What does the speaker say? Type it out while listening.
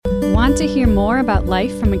Want to hear more about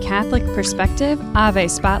life from a Catholic perspective? Ave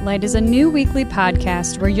Spotlight is a new weekly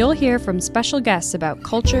podcast where you'll hear from special guests about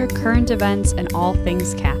culture, current events, and all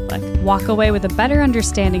things Catholic. Walk away with a better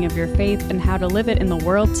understanding of your faith and how to live it in the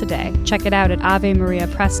world today. Check it out at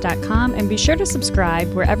AveMariaPress.com and be sure to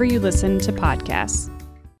subscribe wherever you listen to podcasts.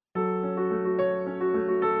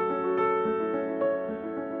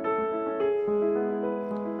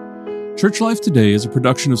 Church Life Today is a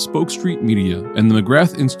production of Spoke Street Media and the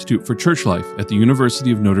McGrath Institute for Church Life at the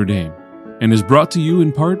University of Notre Dame, and is brought to you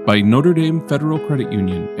in part by Notre Dame Federal Credit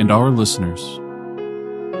Union and our listeners.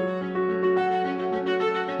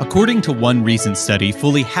 According to one recent study,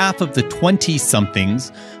 fully half of the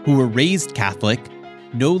 20-somethings who were raised Catholic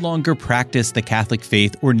no longer practice the Catholic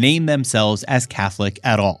faith or name themselves as Catholic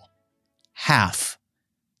at all. Half.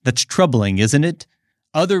 That's troubling, isn't it?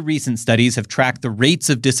 Other recent studies have tracked the rates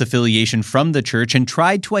of disaffiliation from the church and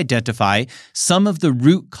tried to identify some of the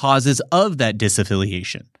root causes of that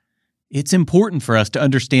disaffiliation. It's important for us to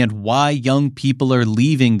understand why young people are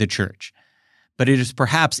leaving the church, but it is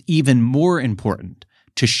perhaps even more important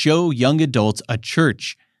to show young adults a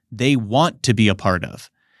church they want to be a part of,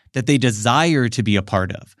 that they desire to be a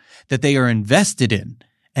part of, that they are invested in,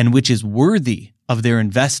 and which is worthy of their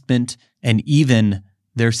investment and even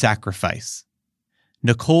their sacrifice.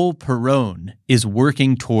 Nicole Perrone is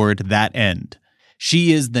working toward that end.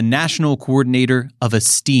 She is the national coordinator of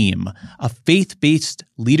ESTEAM, a faith-based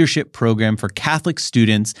leadership program for Catholic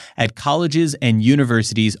students at colleges and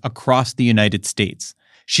universities across the United States.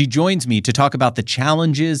 She joins me to talk about the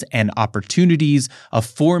challenges and opportunities of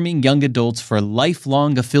forming young adults for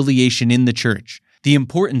lifelong affiliation in the church, the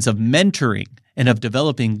importance of mentoring and of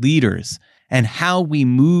developing leaders, and how we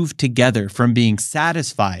move together from being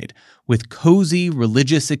satisfied with cozy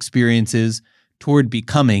religious experiences toward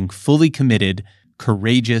becoming fully committed,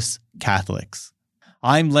 courageous Catholics.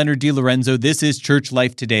 I'm Leonard DiLorenzo. This is Church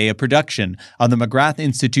Life Today, a production of the McGrath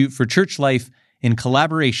Institute for Church Life in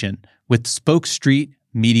collaboration with Spoke Street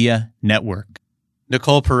Media Network.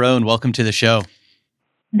 Nicole Perrone, welcome to the show.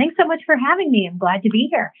 Thanks so much for having me. I'm glad to be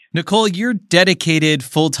here. Nicole, you're dedicated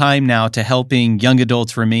full-time now to helping young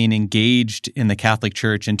adults remain engaged in the Catholic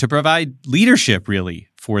Church and to provide leadership, really,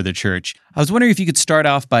 for the church. I was wondering if you could start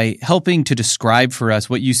off by helping to describe for us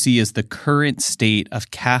what you see as the current state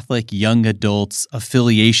of Catholic young adults'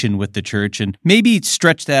 affiliation with the church, and maybe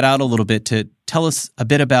stretch that out a little bit to tell us a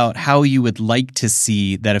bit about how you would like to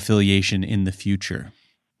see that affiliation in the future.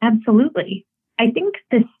 Absolutely. I think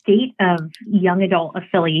the state of young adult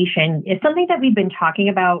affiliation is something that we've been talking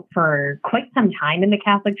about for quite some time in the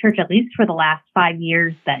Catholic Church, at least for the last 5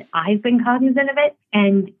 years that I've been cognizant of it.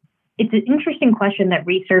 And it's an interesting question that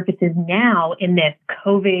resurfaces now in this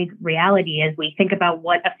COVID reality as we think about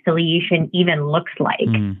what affiliation even looks like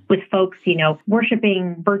with folks,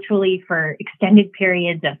 worshiping virtually for extended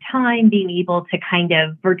periods of time, being able to kind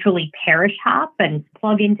of virtually parish hop and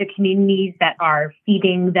plug into communities that are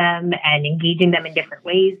feeding them and engaging them in different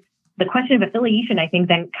ways. The question of affiliation, I think,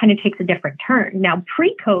 then kind of takes a different turn. Now,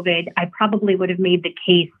 pre-COVID, I probably would have made the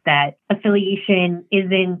case that affiliation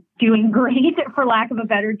isn't doing great, for lack of a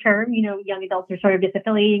better term. Young adults are sort of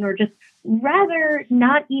disaffiliating or just rather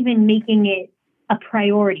not even making it a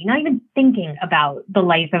priority, not even thinking about the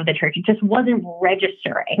life of the church. It just wasn't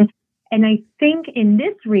registering. And I think in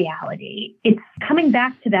this reality, it's coming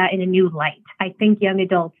back to that in a new light. I think young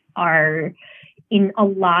adults are in a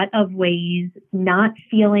lot of ways not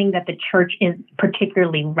feeling that the church is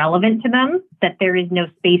particularly relevant to them, that there is no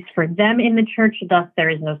space for them in the church, thus there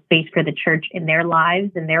is no space for the church in their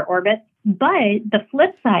lives, in their orbits. But the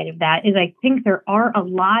flip side of that is I think there are a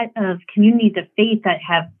lot of communities of faith that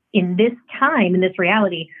have, in this time, in this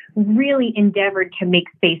reality, really endeavored to make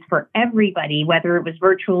space for everybody, whether it was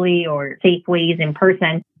virtually or safe ways in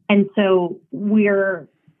person. And so we're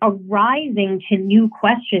arising to new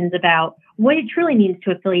questions about what it truly means to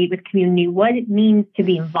affiliate with community, what it means to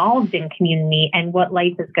be involved in community, and what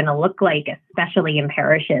life is going to look like, especially in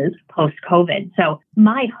parishes post-COVID. So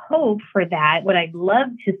my hope for that, what I'd love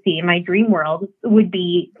to see in my dream world, would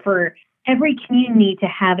be for every community to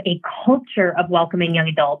have a culture of welcoming young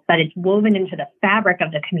adults that is woven into the fabric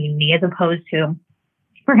of the community, as opposed to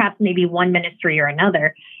perhaps maybe one ministry or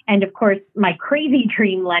another. And of course, my crazy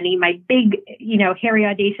dream, Lenny, my big, hairy,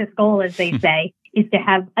 audacious goal, as they say, is to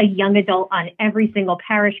have a young adult on every single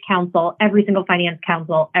parish council, every single finance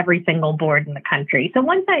council, every single board in the country. So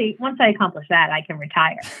once I accomplish that, I can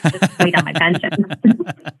retire. Just wait on my pension.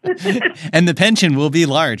 And the pension will be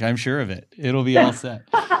large, I'm sure of it. It'll be all set.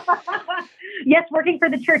 Yes, working for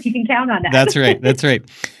the church, you can count on that. That's right.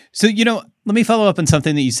 So, let me follow up on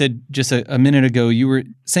something that you said just a minute ago. You were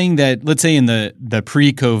saying that, let's say in the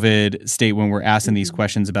pre-COVID state, when we're asking these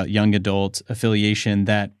questions about young adult affiliation,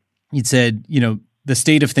 that you'd said, the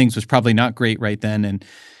state of things was probably not great right then,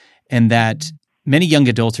 and that many young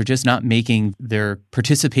adults are just not making their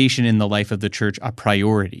participation in the life of the church a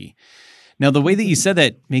priority. Now, the way that you said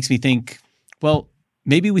that makes me think, well,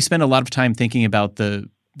 maybe we spend a lot of time thinking about the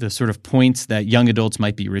sort of points that young adults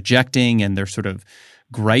might be rejecting and their sort of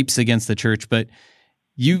gripes against the church, but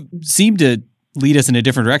you seem to lead us in a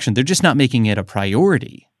different direction. They're just not making it a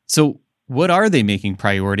priority. So what are they making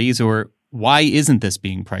priorities, or why isn't this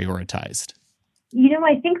being prioritized?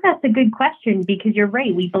 I think that's a good question, because you're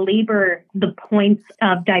right. We belabor the points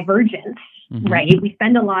of divergence, right? We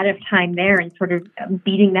spend a lot of time there and sort of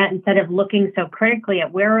beating that instead of looking so critically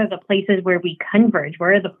at where are the places where we converge,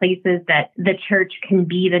 where are the places that the church can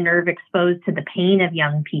be the nerve exposed to the pain of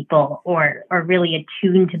young people, or really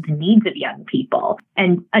attuned to the needs of young people.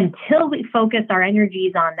 And until we focus our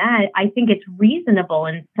energies on that, I think it's reasonable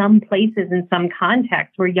in some places, in some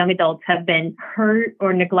contexts where young adults have been hurt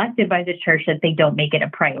or neglected by the church, that they don't make it a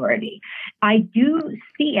priority. I do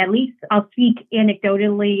see, at least I'll speak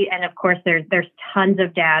anecdotally, and of course there's tons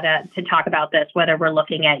of data to talk about this, whether we're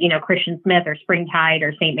looking at, Christian Smith or Springtide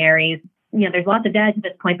or St. Mary's. There's lots of data to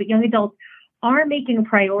this point, but young adults are making a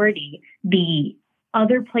priority the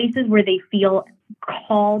other places where they feel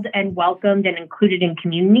called and welcomed and included in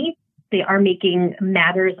community. They are making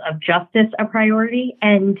matters of justice a priority.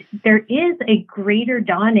 And there is a greater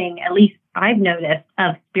dawning, at least I've noticed,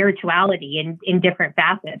 of spirituality in different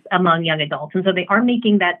facets among young adults. And so they are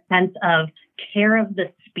making that sense of care of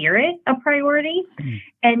the spirit a priority.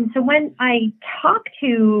 And so when I talk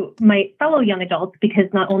to my fellow young adults, because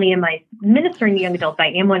not only am I ministering to young adults, I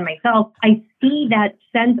am one myself, I see that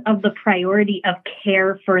sense of the priority of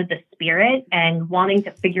care for the spirit and wanting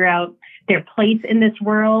to figure out their place in this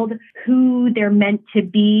world, who they're meant to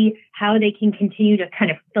be, how they can continue to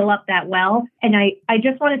kind of fill up that well. And I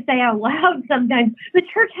just want to say out loud sometimes, the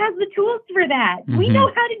church has the tools for that. We know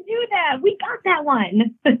how to do that. We got that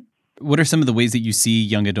one. What are some of the ways that you see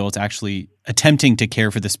young adults actually attempting to care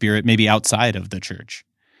for the spirit, maybe outside of the church?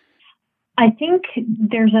 I think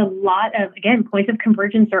there's a lot of, again, points of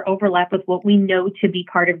convergence or overlap with what we know to be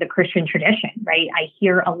part of the Christian tradition, right? I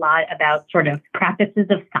hear a lot about sort of practices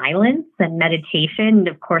of silence and meditation. And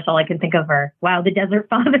of course, all I can think of are, wow, the Desert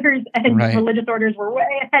Fathers and religious orders were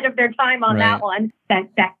way ahead of their time on that one.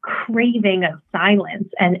 That craving of silence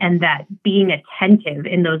and that being attentive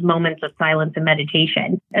in those moments of silence and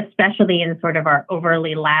meditation, especially in sort of our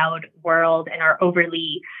overly loud world and our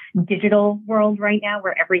overly digital world right now,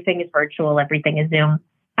 where everything is virtual, everything is Zoom.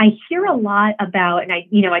 I hear a lot about, and I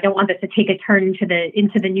don't want this to take a turn into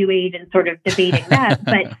the new age and sort of debating that,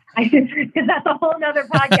 but because that's a whole nother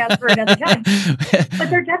podcast for another time. But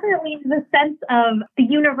there definitely is a sense of the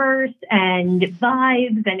universe and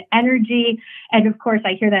vibes and energy. And of course,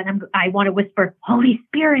 I hear that and I want to whisper, Holy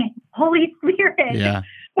Spirit, Holy Spirit. Yeah.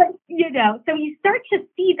 But, so you start to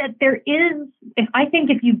see that there is,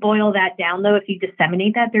 if you boil that down, though, if you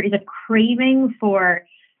disseminate that, there is a craving for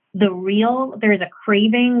the real. There is a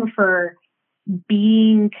craving for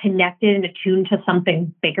being connected and attuned to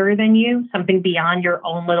something bigger than you, something beyond your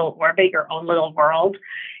own little orbit, your own little world.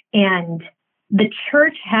 And the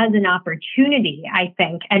church has an opportunity, I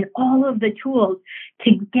think, and all of the tools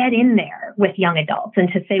to get in there with young adults and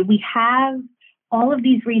to say, we have all of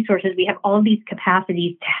these resources, we have all of these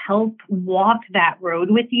capacities to help walk that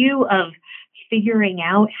road with you of figuring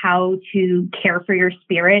out how to care for your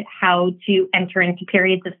spirit, how to enter into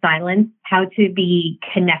periods of silence, how to be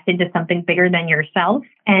connected to something bigger than yourself.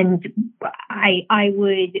 And I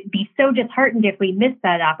would be so disheartened if we missed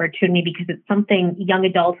that opportunity, because it's something young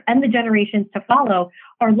adults and the generations to follow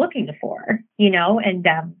are looking for,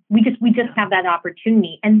 and we just have that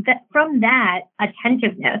opportunity. And from that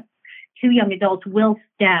attentiveness to young adults will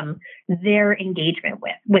stem their engagement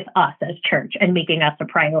with us as church and making us a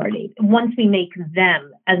priority once we make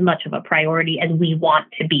them as much of a priority as we want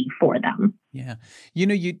to be for them. Yeah.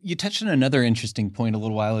 You touched on another interesting point a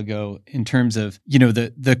little while ago in terms of,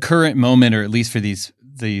 the current moment, or at least for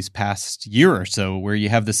these past year or so, where you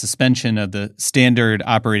have the suspension of the standard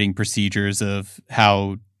operating procedures of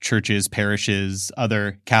how churches, parishes,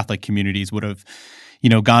 other Catholic communities would have,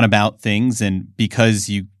 gone about things. And because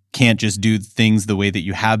you can't just do things the way that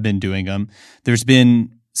you have been doing them, there's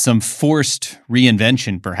been some forced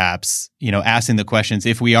reinvention, perhaps, asking the questions,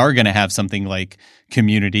 if we are going to have something like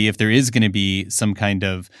community, if there is going to be some kind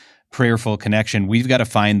of prayerful connection, we've got to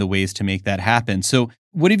find the ways to make that happen. So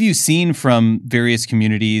what have you seen from various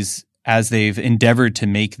communities as they've endeavored to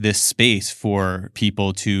make this space for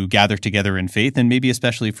people to gather together in faith, and maybe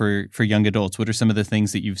especially for young adults? What are some of the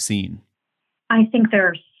things that you've seen? I think there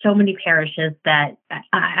are so many parishes that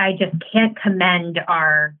I just can't commend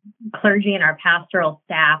our clergy and our pastoral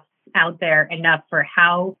staff out there enough for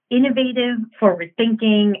how innovative, forward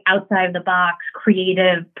thinking, outside of the box,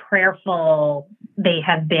 creative, prayerful they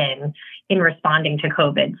have been in responding to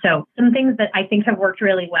COVID. So some things that I think have worked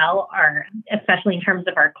really well are, especially in terms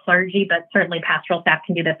of our clergy, but certainly pastoral staff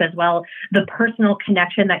can do this as well, the personal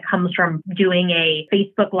connection that comes from doing a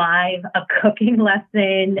Facebook Live, a cooking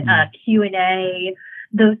lesson, a Q&A,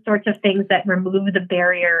 those sorts of things that remove the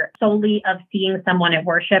barrier solely of seeing someone at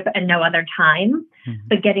worship and no other time,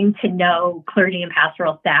 but getting to know clergy and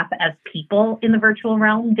pastoral staff as people in the virtual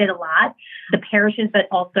realm did a lot. The parishes that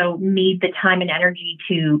also made the time and energy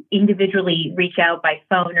to individually reach out by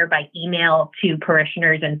phone or by email to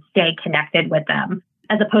parishioners and stay connected with them,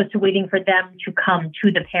 as opposed to waiting for them to come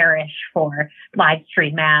to the parish for live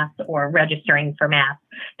stream Mass or registering for Mass.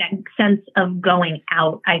 That sense of going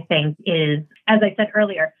out, I think, is, as I said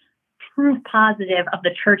earlier, proof positive of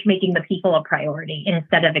the church making the people a priority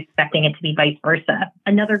instead of expecting it to be vice versa.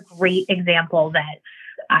 Another great example that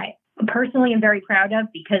I personally am very proud of,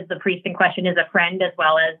 because the priest in question is a friend as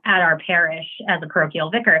well as at our parish as a parochial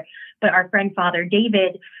vicar, but our friend Father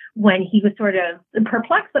David, when he was sort of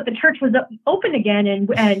perplexed that the church was open again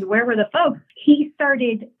and where were the folks, he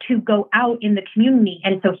started to go out in the community.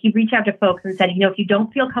 And so he reached out to folks and said, if you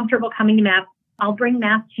don't feel comfortable coming to Mass, I'll bring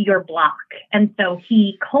Mass to your block. And so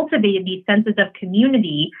he cultivated these senses of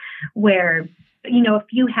community where, a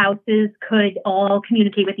few houses could all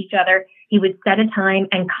communicate with each other. He would set a time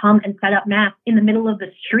and come and set up Mass in the middle of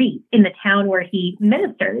the street in the town where he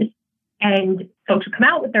ministers. And folks would come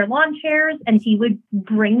out with their lawn chairs and he would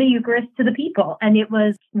bring the Eucharist to the people. And it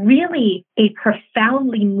was really a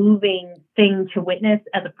profoundly moving thing to witness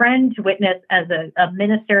as a friend, to witness as a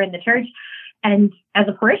minister in the church, and as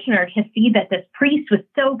a parishioner to see that this priest was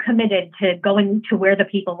so committed to going to where the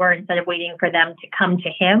people were instead of waiting for them to come to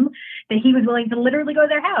him, that he was willing to literally go to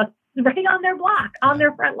their house, right on their block, on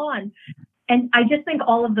their front lawn. And I just think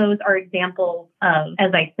all of those are examples of,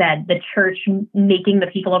 as I said, the church making the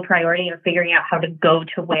people a priority and figuring out how to go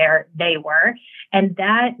to where they were. And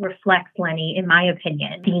that reflects, Lenny, in my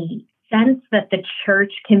opinion, the sense that the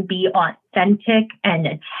church can be authentic and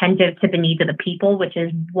attentive to the needs of the people, which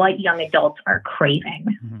is what young adults are craving.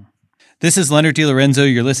 Mm-hmm. This is Leonard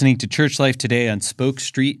DiLorenzo. You're listening to Church Life Today on Spoke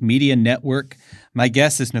Street Media Network. My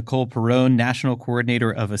guest is Nicole Perrone, National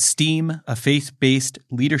Coordinator of ESTEAM, a faith-based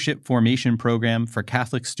leadership formation program for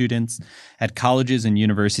Catholic students at colleges and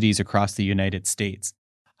universities across the United States.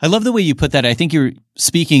 I love the way you put that. I think you're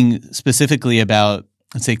speaking specifically about,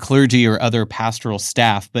 let's say, clergy or other pastoral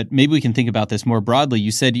staff, but maybe we can think about this more broadly.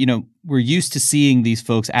 You said, we're used to seeing these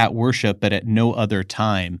folks at worship, but at no other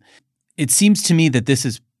time. It seems to me that this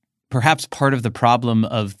is perhaps part of the problem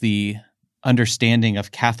of the understanding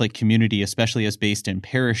of Catholic community, especially as based in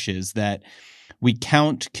parishes, that we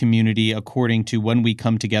count community according to when we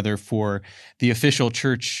come together for the official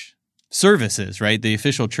church services, right? The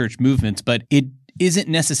official church movements, but it isn't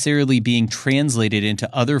necessarily being translated into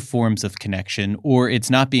other forms of connection, or it's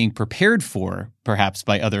not being prepared for, perhaps,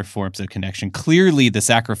 by other forms of connection. Clearly, the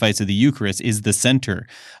sacrifice of the Eucharist is the center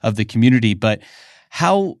of the community, but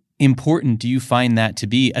how important do you find that to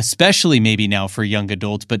be, especially maybe now for young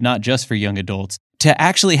adults, but not just for young adults, to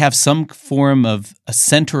actually have some form of a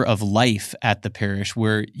center of life at the parish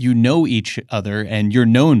where you know each other and you're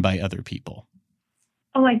known by other people?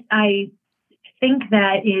 Oh, I think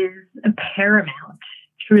that is paramount,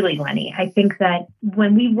 truly, Lenny. I think that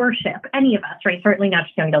when we worship, any of us, right, certainly not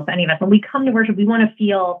just young adults, any of us, when we come to worship, we want to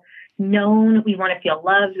feel known, we want to feel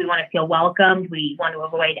loved, we want to feel welcomed, we want to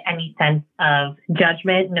avoid any sense of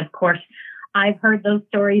judgment. And of course, I've heard those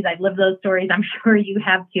stories, I've lived those stories, I'm sure you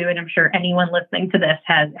have too, and I'm sure anyone listening to this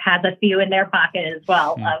has a few in their pocket as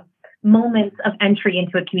well, of moments of entry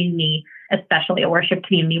into a community, especially a worship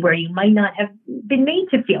community, where you might not have been made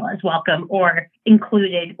to feel as welcome or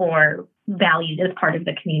included or valued as part of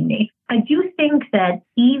the community. I do think that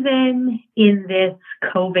even in this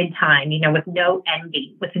COVID time, with no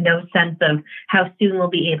ending, with no sense of how soon we'll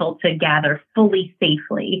be able to gather fully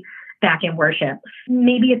safely back in worship,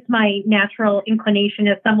 maybe it's my natural inclination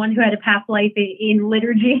as someone who had a past life in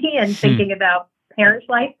liturgy and thinking about parish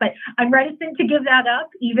life, but I'm reticent to give that up.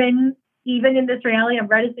 Even in this reality, I'm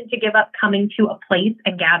reticent to give up coming to a place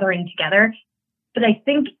and gathering together. But I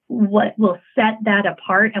think what will set that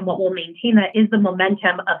apart and what will maintain that is the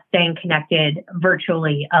momentum of staying connected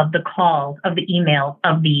virtually, of the calls, of the emails,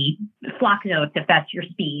 of the Slack notes, if that's your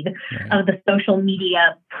speed, right, of the social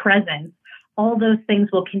media presence. All those things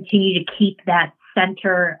will continue to keep that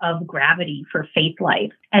center of gravity for faith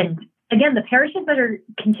life. And again, the parishes that are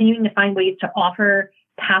continuing to find ways to offer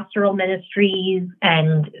pastoral ministries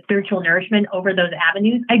and spiritual nourishment over those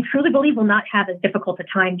avenues, I truly believe will not have as difficult a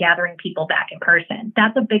time gathering people back in person.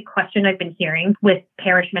 That's a big question I've been hearing with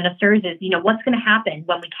parish ministers is, what's going to happen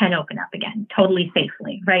when we can open up again totally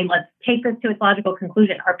safely, right? Let's take this to its logical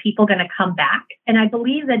conclusion. Are people going to come back? And I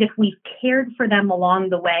believe that if we've cared for them along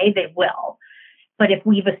the way, they will. But if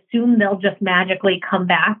we've assumed they'll just magically come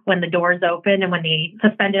back when the doors open and when the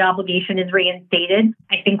suspended obligation is reinstated,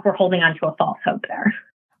 I think we're holding on to a false hope there.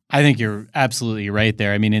 I think you're absolutely right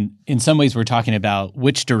there. I mean, in some ways, we're talking about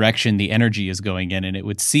which direction the energy is going in. And it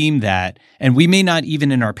would seem that, and we may not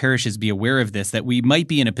even in our parishes be aware of this, that we might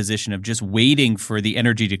be in a position of just waiting for the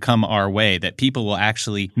energy to come our way, that people will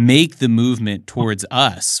actually make the movement towards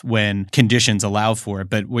us when conditions allow for it.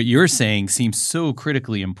 But what you're saying seems so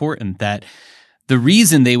critically important that the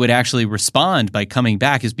reason they would actually respond by coming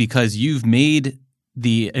back is because you've made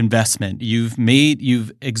the investment,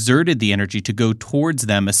 you've exerted the energy to go towards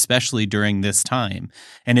them, especially during this time.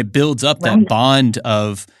 And it builds up that bond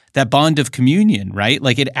of communion, right?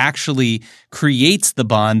 Like it actually creates the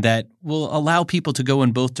bond that will allow people to go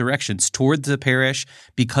in both directions towards the parish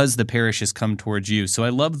because the parish has come towards you. So I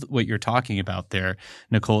love what you're talking about there,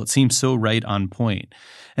 Nicole. It seems so right on point.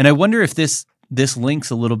 And I wonder if this links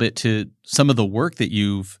a little bit to some of the work that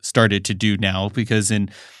you've started to do now, because in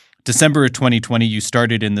December of 2020, you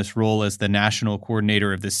started in this role as the national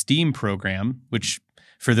coordinator of the STEAM program, which,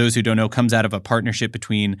 for those who don't know, comes out of a partnership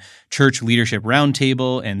between Church Leadership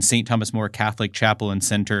Roundtable and St. Thomas More Catholic Chapel and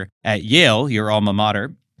Center at Yale, your alma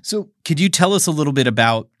mater. So could you tell us a little bit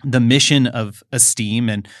about the mission of Esteem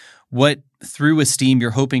and what, through Esteem,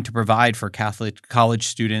 you're hoping to provide for Catholic college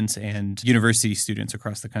students and university students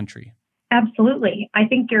across the country? Absolutely. I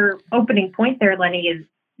think your opening point there, Lenny, is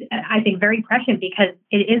I think very prescient because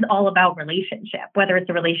it is all about relationship, whether it's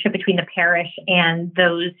a relationship between the parish and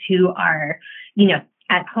those who are,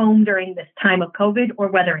 at home during this time of COVID, or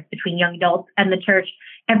whether it's between young adults and the church.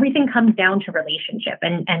 Everything comes down to relationship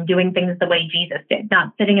and doing things the way Jesus did,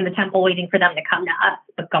 not sitting in the temple waiting for them to come to us,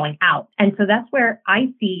 but going out. And so that's where I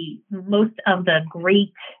see most of the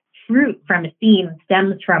great fruit from Esteem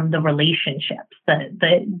stems from the relationships,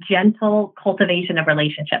 the gentle cultivation of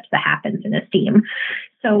relationships that happens in Esteem.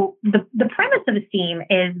 So the premise of Esteem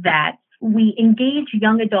is that we engage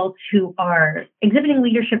young adults who are exhibiting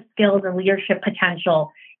leadership skills and leadership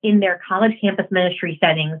potential in their college campus ministry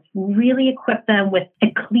settings, really equip them with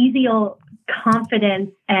ecclesial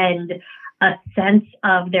confidence and a sense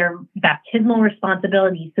of their baptismal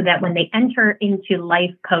responsibility so that when they enter into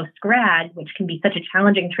life post-grad, which can be such a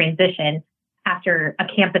challenging transition after a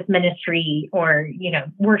campus ministry or,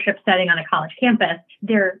 worship setting on a college campus,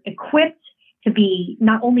 they're equipped to be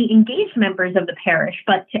not only engaged members of the parish,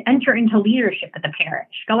 but to enter into leadership at the parish.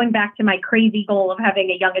 Going back to my crazy goal of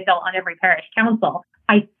having a young adult on every parish council,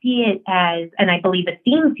 I see it as, and I believe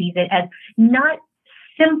Esteem sees it as, not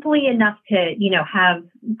simply enough to, have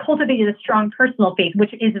cultivated a strong personal faith,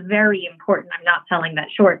 which is very important. I'm not selling that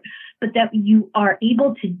short, but that you are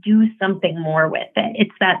able to do something more with it.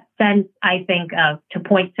 It's that sense, I think, of, to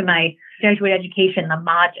point to my Jesuit education, the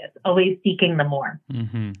magis, always seeking the more.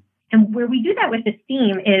 Mm-hmm. And where we do that with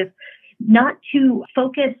Esteem is not to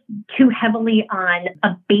focus too heavily on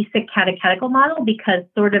a basic catechetical model, because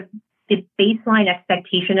sort of the baseline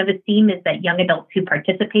expectation of Esteem is that young adults who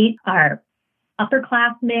participate are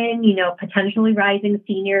upperclassmen, potentially rising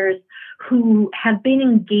seniors who have been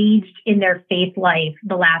engaged in their faith life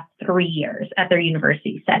the last 3 years at their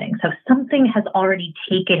university setting. So something has already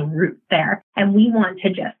taken root there. And we want to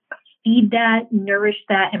just feed that, nourish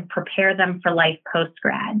that, and prepare them for life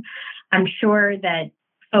post-grad. I'm sure that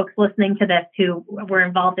folks listening to this who were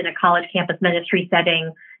involved in a college campus ministry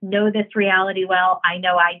setting know this reality well. I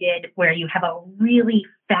know I did, where you have a really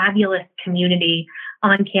fabulous community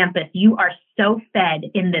on campus. You are so fed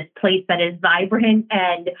in this place that is vibrant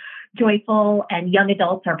and joyful, and young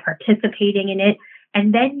adults are participating in it.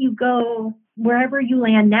 And then you go wherever you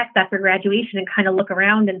land next after graduation and kind of look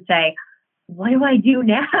around and say, what do I do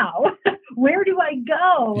now? Where do I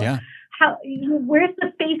go? Yeah. Where's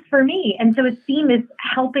the space for me? And so Esteem is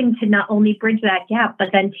helping to not only bridge that gap, but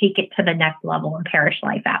then take it to the next level in parish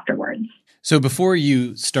life afterwards. So before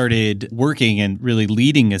you started working and really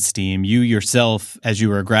leading Esteem, you yourself, as you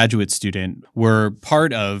were a graduate student, were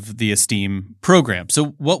part of the Esteem program.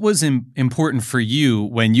 So what was important for you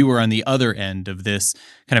when you were on the other end of this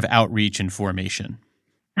kind of outreach and formation?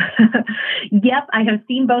 Yep, I have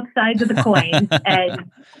seen both sides of the coin,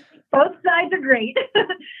 and both sides are great.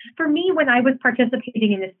 For me, when I was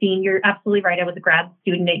participating in Esteem, you're absolutely right. I was a grad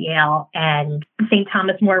student at Yale, and St.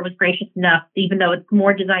 Thomas More was gracious enough, even though it's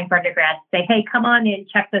more designed for undergrads, to say, hey, come on in,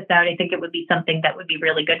 check this out. I think it would be something that would be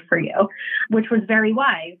really good for you, which was very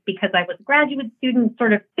wise because I was a graduate student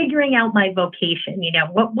sort of figuring out my vocation. You know,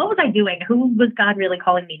 what was I doing? Who was God really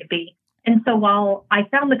calling me to be? And so while I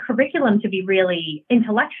found the curriculum to be really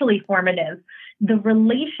intellectually formative, the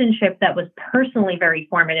relationship that was personally very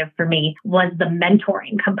formative for me was the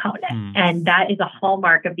mentoring component. And that is a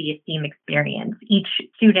hallmark of the Esteem experience. Each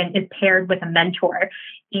student is paired with a mentor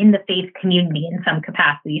in the faith community in some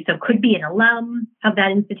capacity. So it could be an alum of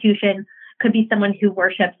that institution, could be someone who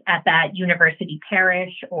worships at that university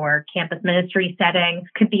parish or campus ministry setting,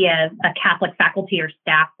 could be a Catholic faculty or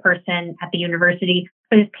staff person at the university,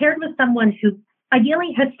 but is paired with someone who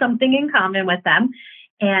ideally has something in common with them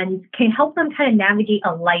and can help them kind of navigate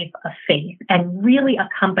a life of faith and really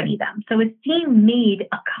accompany them. So Esteem made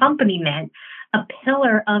accompaniment a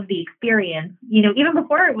pillar of the experience, you know, even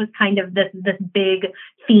before it was kind of this big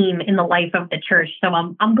theme in the life of the church. So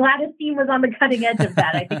I'm glad Esteem was on the cutting edge of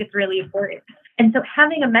that. I think it's really important. And so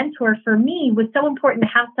having a mentor for me was so important to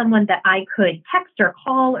have someone that I could text or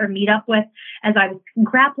call or meet up with as I was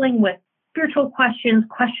grappling with spiritual questions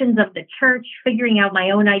of the church, figuring out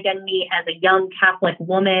my own identity as a young Catholic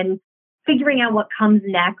woman, figuring out what comes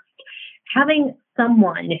next. Having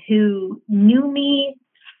someone who knew me,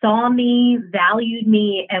 saw me, valued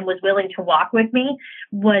me, and was willing to walk with me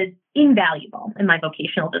was invaluable in my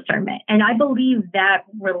vocational discernment. And I believe that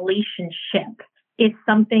relationship is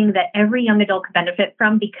something that every young adult could benefit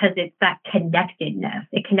from because it's that connectedness.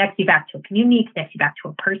 It connects you back to a community, it connects you back to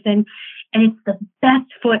a person, and it's the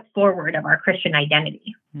best foot forward of our Christian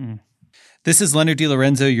identity. This is Leonard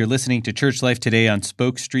DiLorenzo. You're listening to Church Life Today on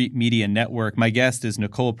Spoke Street Media Network. My guest is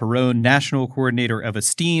Nicole Perrone, National Coordinator of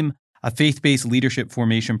Esteem, a faith-based leadership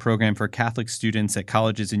formation program for Catholic students at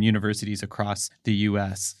colleges and universities across the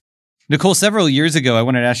U.S. Nicole, several years ago, I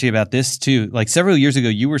wanted to ask you about this too. Like several years ago,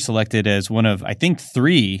 you were selected as one of, I think,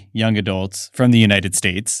 3 young adults from the United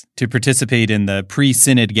States to participate in the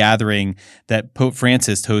pre-synod gathering that Pope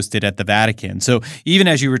Francis hosted at the Vatican. So even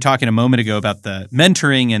as you were talking a moment ago about the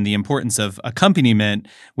mentoring and the importance of accompaniment,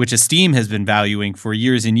 which Esteem has been valuing for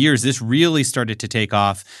years and years, this really started to take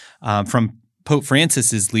off from Pope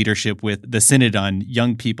Francis's leadership with the Synod on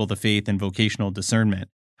Young People, the Faith, and Vocational Discernment.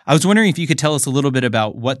 I was wondering if you could tell us a little bit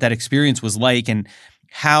about what that experience was like and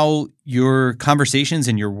how your conversations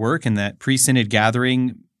and your work in that pre-synod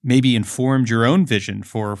gathering maybe informed your own vision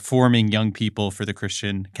for forming young people for the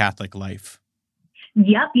Christian Catholic life.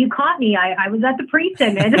 Yep, you caught me. I was at the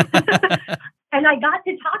pre-synod. And I got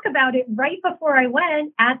to talk about it right before I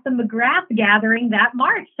went at the McGrath gathering that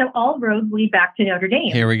March. So all roads lead back to Notre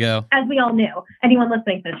Dame. Here we go. As we all knew. Anyone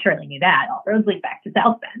listening to this surely knew that. All roads lead back to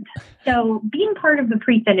South Bend. So being part of the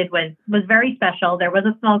pre-synod was very special. There was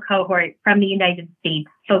a small cohort from the United States,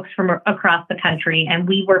 folks from across the country, and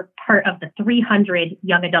we were part of the 300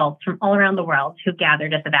 young adults from all around the world who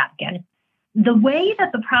gathered at the Vatican. The way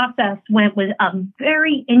that the process went was a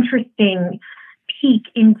very interesting peek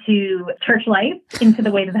into church life, into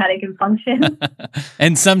the way the Vatican functions.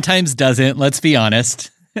 And sometimes doesn't, let's be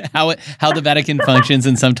honest, how the Vatican functions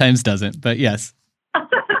and sometimes doesn't, but yes.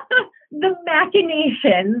 The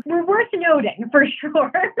machinations were worth noting for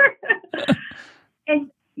sure.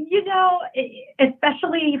 And, you know,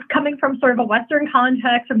 especially coming from sort of a Western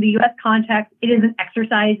context, from the U.S. context, it is an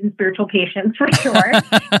exercise in spiritual patience for sure.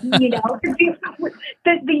 You know,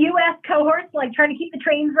 the U.S. cohorts, like trying to keep the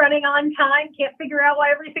trains running on time, can't figure out why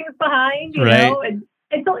everything's behind, you know, and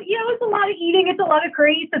it's a lot of eating, it's a lot of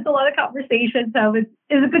grace, it's a lot of conversation. So it's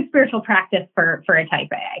a good spiritual practice for a type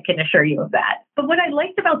A, I can assure you of that. But what I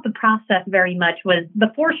liked about the process very much was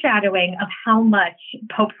the foreshadowing of how much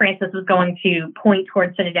Pope Francis was going to point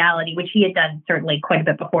towards synodality, which he had done certainly quite a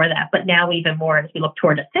bit before that, but now even more as we look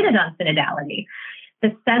toward a synod on synodality.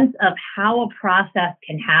 The sense of how a process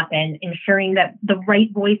can happen, ensuring that the right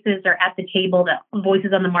voices are at the table, that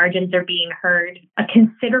voices on the margins are being heard, a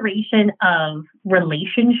consideration of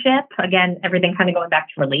relationship, again, everything kind of going back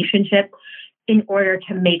to relationship, in order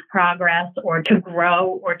to make progress or to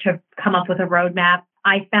grow or to come up with a roadmap.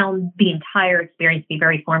 I found the entire experience to be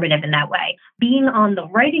very formative in that way. Being on the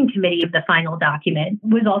writing committee of the final document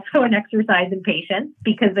was also an exercise in patience,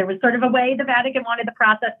 because there was sort of a way the Vatican wanted the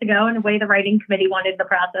process to go and a way the writing committee wanted the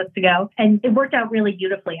process to go. And it worked out really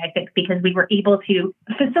beautifully, I think, because we were able to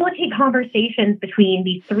facilitate conversations between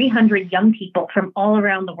these 300 young people from all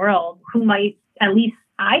around the world who might, at least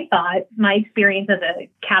I thought, my experience as a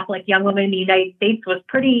Catholic young woman in the United States was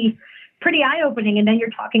pretty eye-opening. And then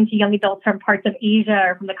you're talking to young adults from parts of Asia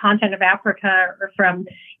or from the continent of Africa or from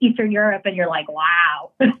Eastern Europe, and you're like,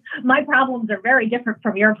 wow, my problems are very different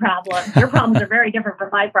from your problems. Your problems are very different from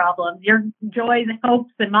my problems. Your joys and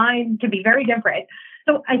hopes and mine can be very different.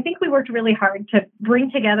 So I think we worked really hard to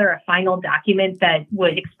bring together a final document that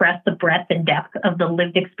would express the breadth and depth of the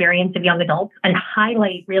lived experience of young adults and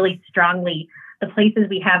highlight really strongly the places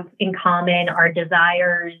we have in common, our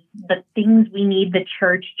desires, the things we need the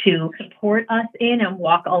church to support us in and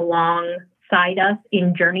walk alongside us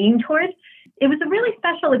in journeying towards. It was a really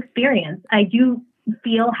special experience. I do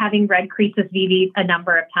feel, having read Christus Vivi a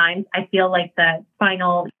number of times, I feel like the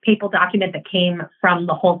final papal document that came from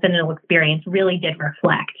the whole synodal experience really did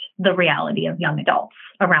reflect the reality of young adults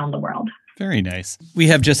around the world. Very nice. We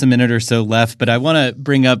have just a minute or so left, but I want to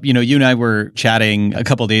bring up, you and I were chatting a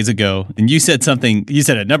couple days ago, and you said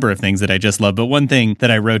a number of things that I just love, but one thing that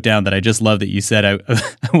I wrote down that I just love that you said, I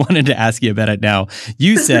wanted to ask you about it now.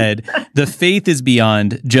 You said, the faith is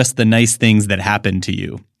beyond just the nice things that happen to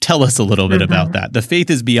you. Tell us a little bit about that. The faith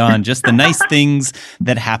is beyond just the nice things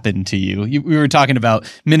that happen to you. We were talking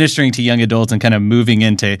about ministering to young adults and kind of moving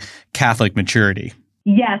into Catholic maturity.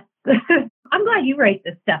 Yes. I'm glad you write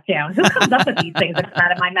this stuff down. Who comes up with these things that come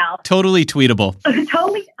out of my mouth? Totally tweetable.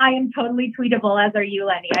 I am totally tweetable, as are you,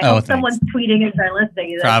 Lenny. I hope someone's tweeting as they're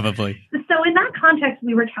listening. Probably. So in that context,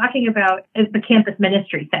 we were talking about the campus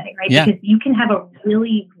ministry setting, right? Yeah. Because you can have a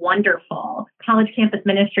really wonderful college campus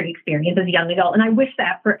ministry experience as a young adult. And I wish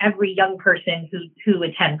that for every young person who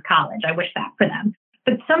attends college. I wish that for them.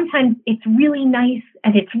 But sometimes it's really nice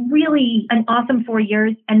and it's really an awesome 4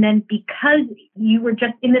 years. And then because you were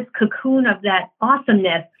just in this cocoon of that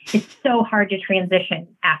awesomeness, it's so hard to transition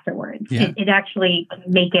afterwards. Yeah. It actually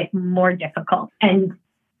make it more difficult. And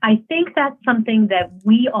I think that's something that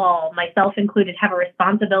we all, myself included, have a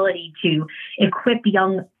responsibility to equip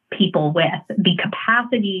young people with, the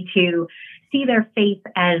capacity to see their faith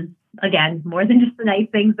as, again, more than just the nice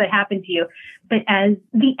things that happen to you, but as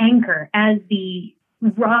the anchor, as the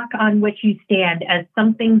rock on which you stand, as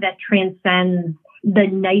something that transcends the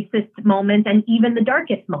nicest moments and even the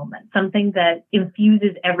darkest moments, something that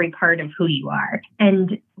infuses every part of who you are.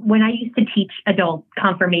 And when I used to teach adult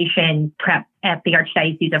confirmation prep at the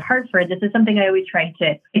Archdiocese of Hartford, this is something I always tried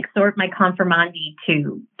to exhort my confirmandi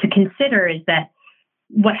to consider, is that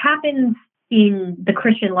what happens in the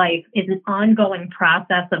Christian life is an ongoing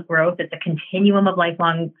process of growth. It's a continuum of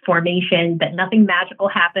lifelong formation, that nothing magical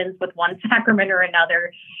happens with one sacrament or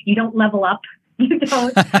another. You don't level up. You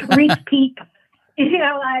don't reach peak. You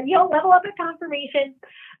don't level up at confirmation,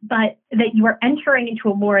 but that you are entering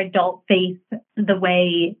into a more adult faith the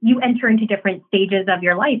way you enter into different stages of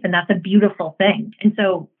your life. And that's a beautiful thing. And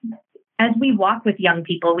so as we walk with young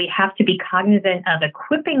people, we have to be cognizant of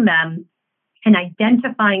equipping them and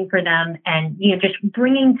identifying for them and, just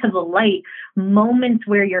bringing to the light moments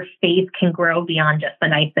where your faith can grow beyond just the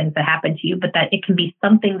nice things that happen to you, but that it can be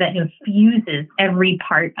something that infuses every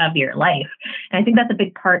part of your life. And I think that's a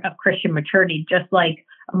big part of Christian maturity, just like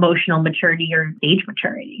emotional maturity or age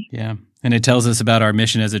maturity. Yeah. And it tells us about our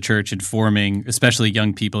mission as a church in forming, especially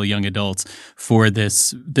young people, young adults, for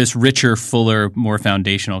this richer, fuller, more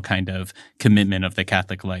foundational kind of commitment of the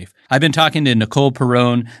Catholic life. I've been talking to Nicole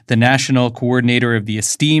Perrone, the national coordinator of the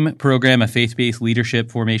ESTEAM program, a faith-based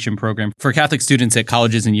leadership formation program for Catholic students at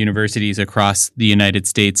colleges and universities across the United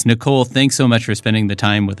States. Nicole, thanks so much for spending the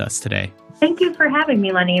time with us today. Thank you for having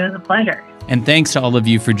me, Lenny. It was a pleasure. And thanks to all of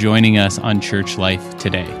you for joining us on Church Life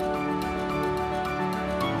Today.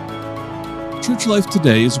 Church Life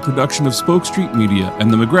Today is a production of Spoke Street Media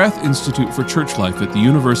and the McGrath Institute for Church Life at the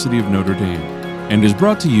University of Notre Dame, and is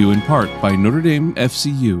brought to you in part by Notre Dame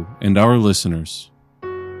FCU and our listeners.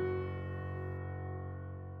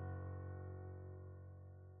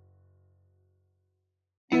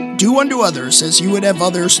 Do unto others as you would have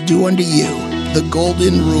others do unto you. The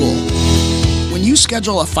Golden Rule. When you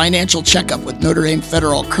schedule a financial checkup with Notre Dame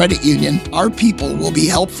Federal Credit Union, our people will be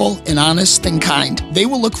helpful and honest and kind. They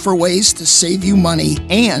will look for ways to save you money,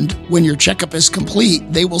 and when your checkup is complete,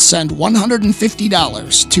 they will send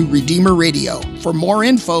 $150 to Redeemer Radio. For more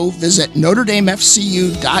info, visit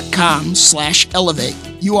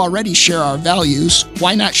NotreDameFCU.com/elevate. You already share our values.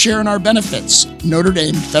 Why not share in our benefits? Notre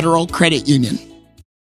Dame Federal Credit Union.